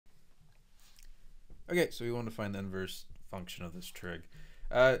Okay, so we want to find the inverse function of this trig.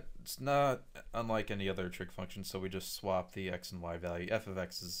 It's not unlike any other trig function, so we just swap the x and y value. F of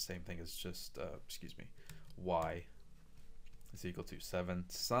x is the same thing as just, y is equal to 7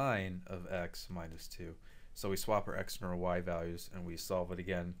 sine of x minus 2. So we swap our x and our y values and we solve it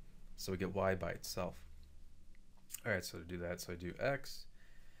again, so we get y by itself. Alright, so to do that, so I do x,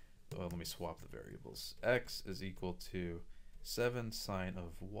 well, let me swap the variables. X is equal to 7 sine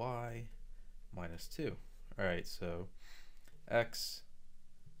of y minus 2. Alright, so x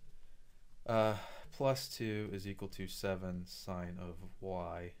plus 2 is equal to 7 sine of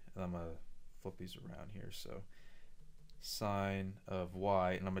y, and I'm going to flip these around here, so sine of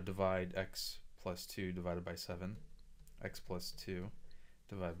y, and I'm going to divide x plus 2 divided by 7, x plus 2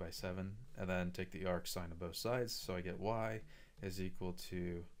 divided by 7, and then take the arc sine of both sides, so I get y is equal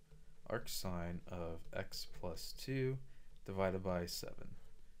to arc sine of x plus 2 divided by 7.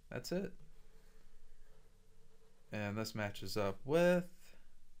 That's it. And this matches up with,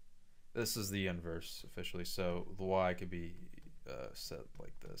 this is the inverse officially, so the y could be set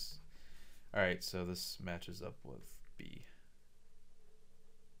like this. Alright, so this matches up with B.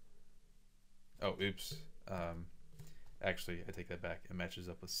 Oh, oops. Actually, I take that back. It matches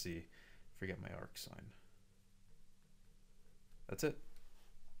up with C. Forget my arc sine. That's it.